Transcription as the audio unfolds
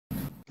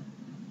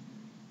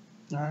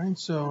Alright,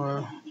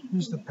 so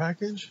here's the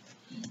package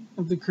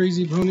of the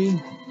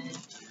CrazyPony.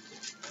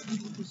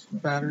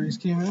 Batteries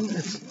came in.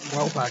 It's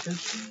well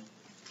packaged.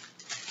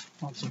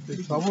 Lots of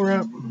big bubble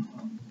wrap on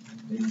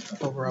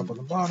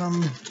the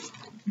bottom.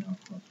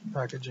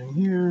 Packaging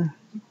here.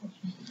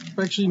 I've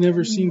actually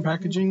never seen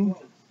packaging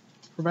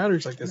for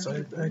batteries like this.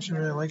 I actually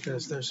really like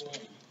this. There's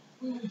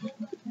a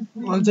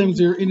lot of times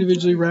they're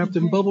individually wrapped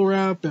in bubble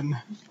wrap, and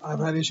I've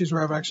had issues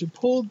where I've actually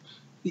pulled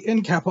the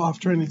end cap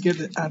off trying to get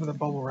it out of the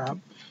bubble wrap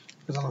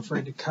because I'm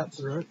afraid to cut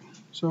through it.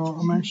 So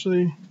I'm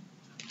actually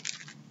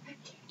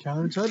kind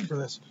of excited for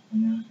this.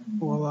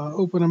 We'll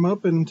open them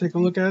up and take a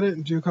look at it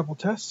and do a couple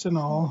tests, and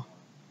I'll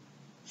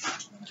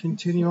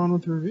continue on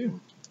with the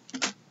review.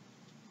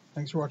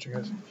 Thanks for watching,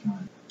 guys.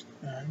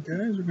 Alright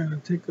guys, we're going to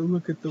take a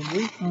look at the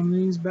weight on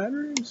these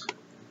batteries.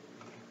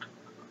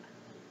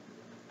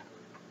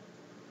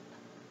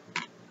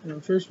 The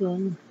first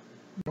one,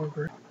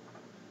 4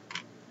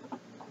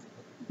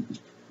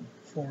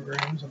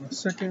 grams on the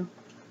second,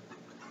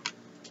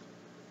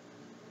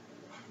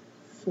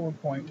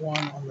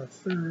 4.1 on the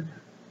third,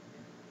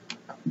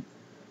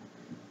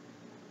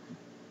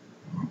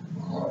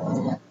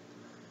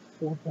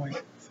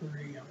 4.3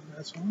 on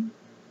this one.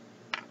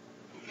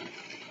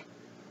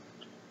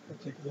 We'll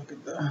take a look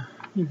at the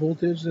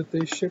voltage that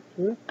they shipped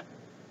with.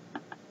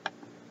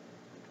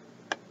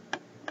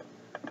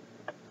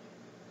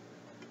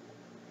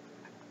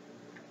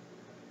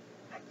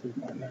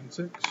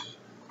 .96.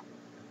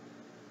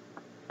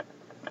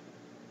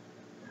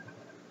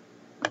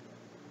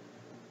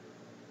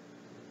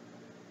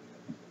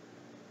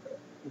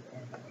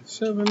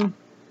 4.17.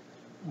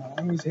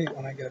 I always hate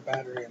when I get a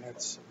battery and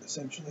it's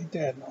essentially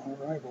dead on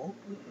arrival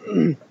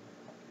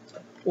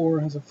or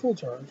has a full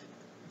charge.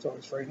 It's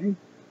always frightening.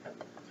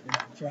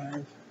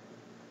 395.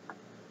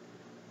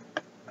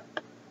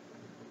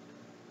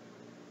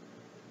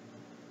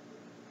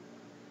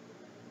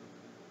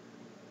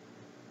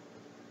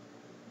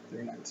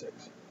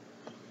 396.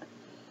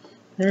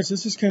 Alright, so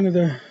this is kind of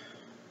the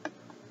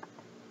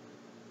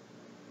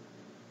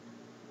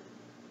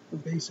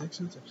basics.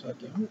 It's upside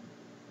down.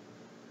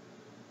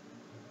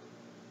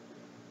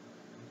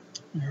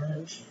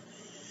 Alright,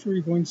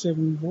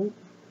 3.7 volt,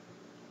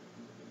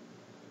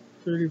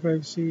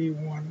 35C,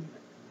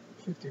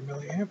 150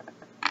 milliamp.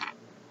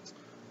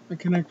 The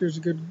connector's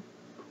good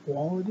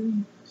quality.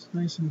 It's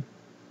nice and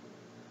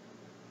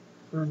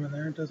firm in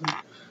there. It doesn't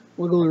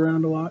wiggle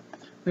around a lot.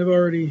 I've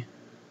already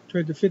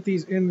tried to fit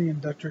these in the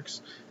Inductrix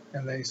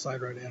and they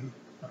slide right in.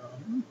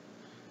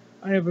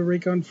 I have a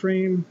Raycon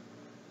frame.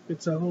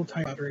 It's a little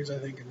tiny batteries, I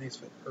think, and these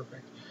fit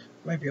perfect.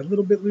 Might be a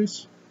little bit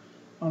loose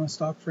on a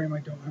stock frame. I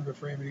don't have a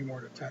frame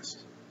anymore to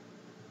test.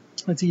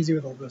 It's easy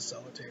with all this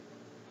sellotape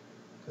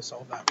to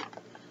solve that.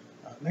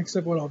 Next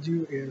up, what I'll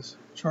do is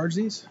charge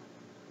these,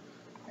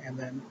 and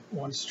then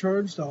once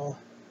charged, I'll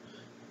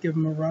give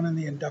them a run in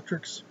the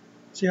Inductrix,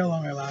 see how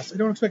long I last. I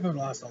don't expect them to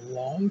last a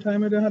long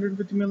time at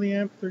 150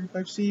 milliamp,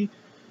 35C,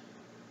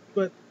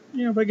 but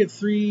you know, if I get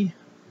 2.5,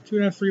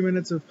 3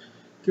 minutes of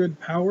good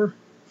power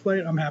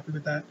flight, I'm happy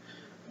with that.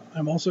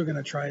 I'm also going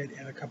to try it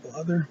in a couple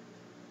other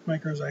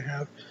micros I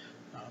have.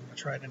 I'm going to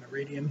try it in a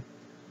Radian,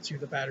 see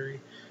what the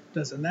battery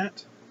does in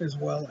that, as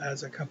well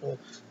as a couple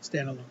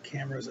standalone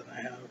cameras that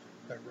I have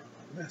that run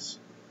on this.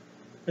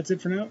 That's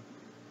it for now.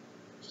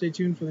 Stay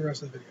tuned for the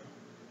rest of the video.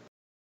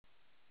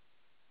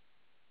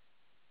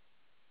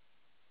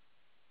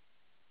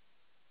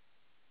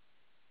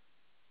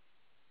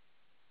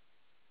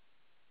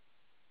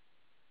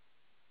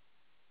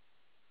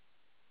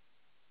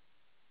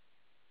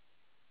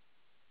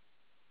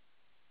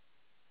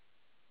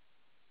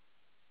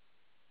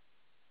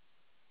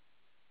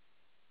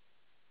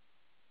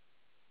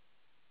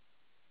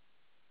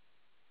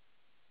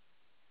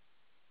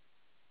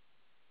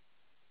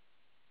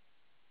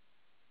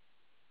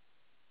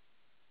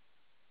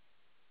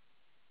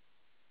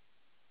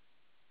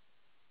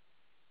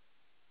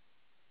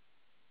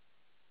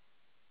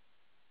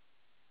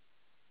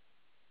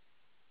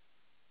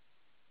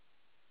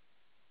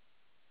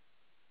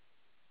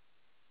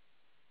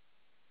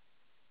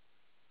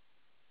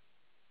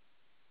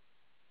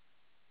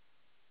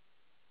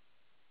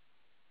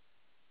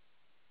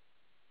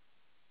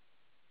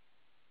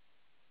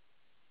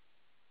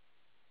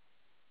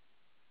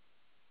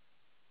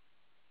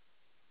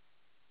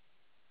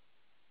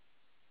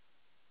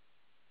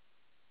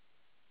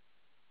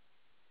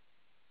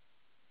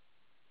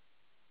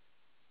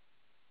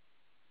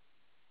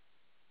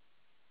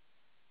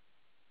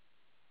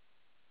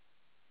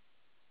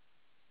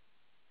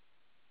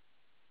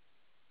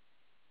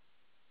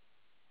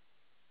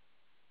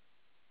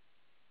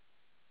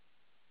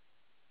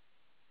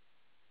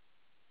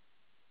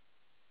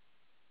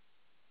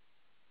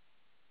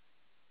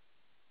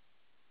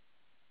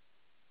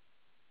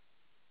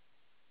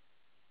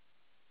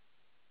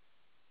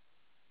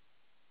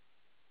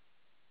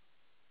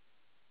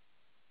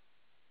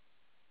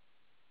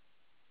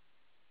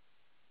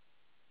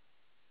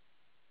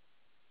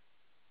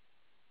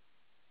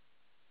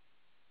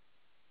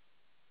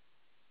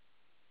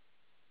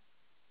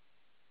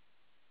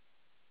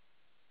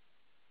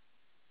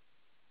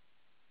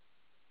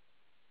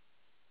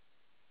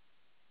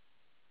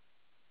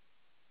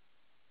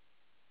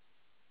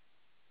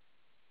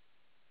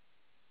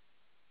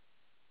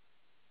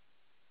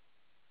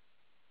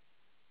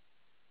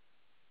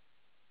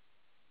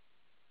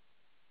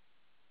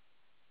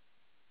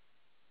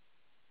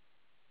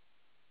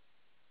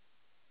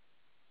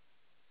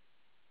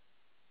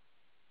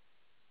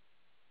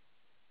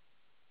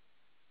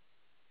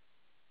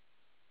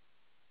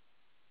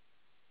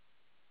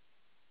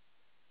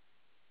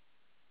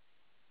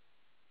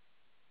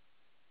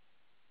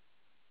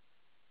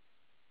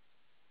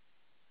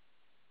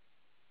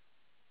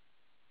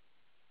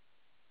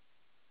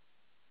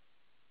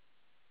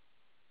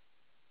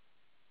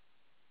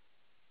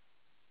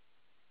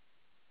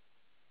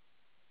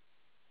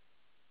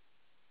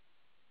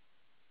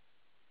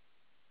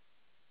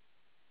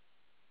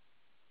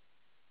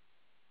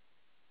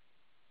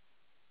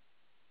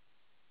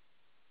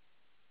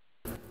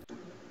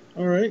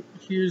 Alright,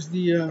 here's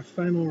the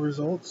final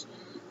results.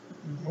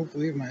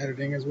 Hopefully my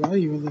editing as well.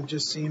 You will have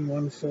just seen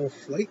one full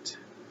flight.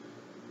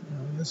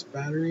 This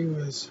battery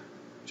was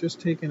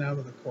just taken out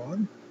of the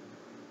quad.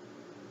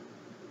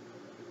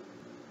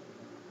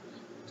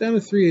 Down to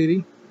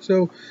 380.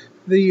 So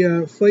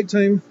the flight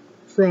time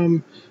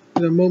from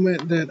the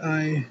moment that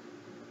I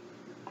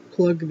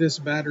plug this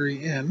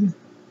battery in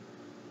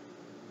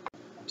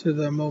to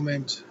the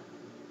moment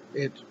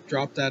it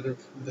dropped out of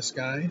the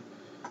sky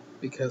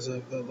because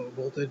of the low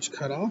voltage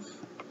cutoff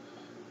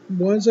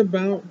was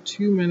about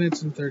 2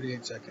 minutes and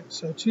 38 seconds.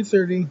 So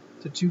 230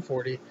 to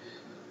 240.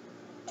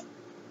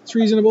 It's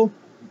reasonable.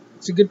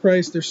 It's a good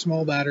price. They're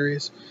small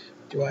batteries.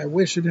 Do I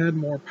wish it had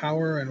more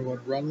power and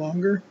would run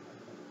longer?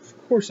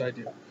 Of course I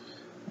do.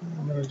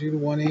 I'm going to do the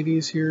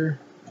 180s here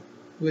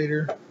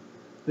later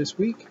this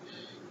week,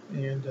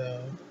 and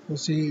we'll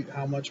see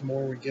how much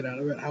more we get out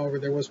of it. However,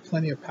 there was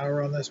plenty of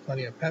power on this,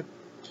 plenty of pep.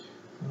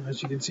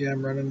 As you can see, I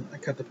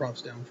cut the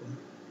props down from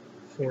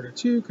 4 to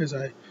 2 because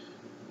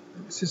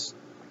it's just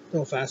a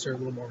little faster, a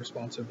little more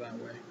responsive that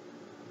way.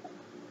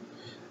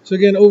 So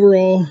again,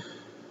 overall,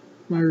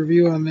 my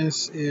review on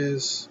this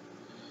is,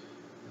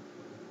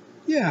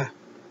 yeah,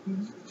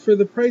 for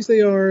the price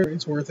they are,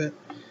 it's worth it.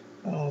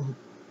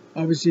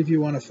 Obviously, if you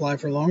want to fly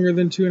for longer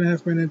than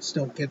 2.5 minutes,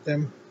 don't get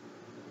them.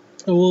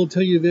 I will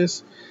tell you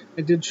this,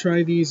 I did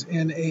try these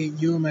in a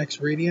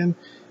UMX Radian,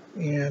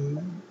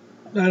 and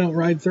I don't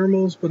ride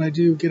thermals, but I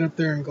do get up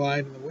there and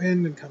glide in the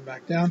wind and come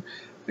back down.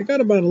 I got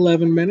about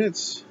 11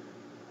 minutes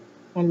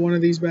on one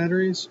of these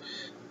batteries.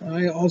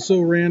 I also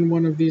ran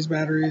one of these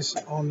batteries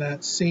on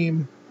that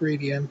same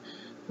Radian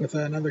with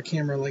another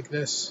camera like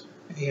this,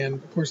 and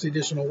of course the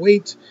additional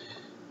weight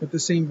with the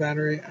same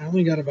battery. I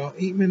only got about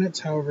 8 minutes,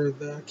 however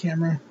the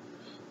camera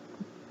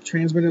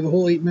transmitted the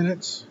whole 8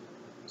 minutes.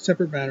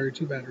 Separate battery,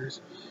 2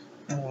 batteries.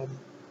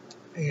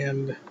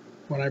 And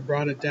when I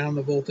brought it down,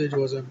 the voltage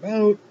was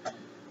about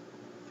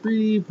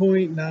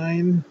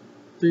 3.9,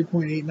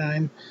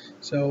 3.89.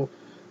 So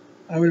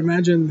I would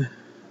imagine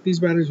these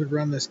batteries would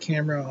run this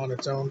camera on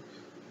its own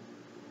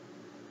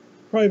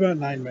probably about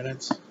 9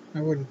 minutes.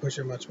 I wouldn't push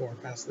it much more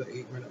past the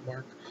 8-minute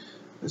mark.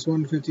 This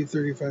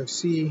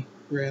 15035C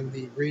ran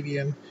the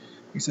Radian,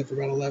 except for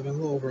about a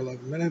little over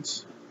 11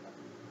 minutes.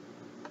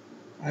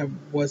 I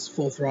was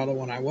full throttle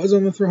when I was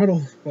on the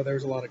throttle, but there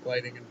was a lot of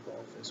gliding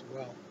involved as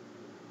well.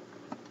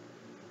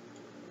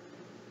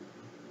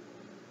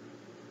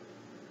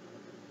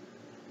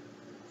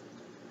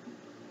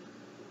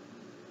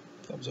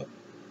 Thumbs up.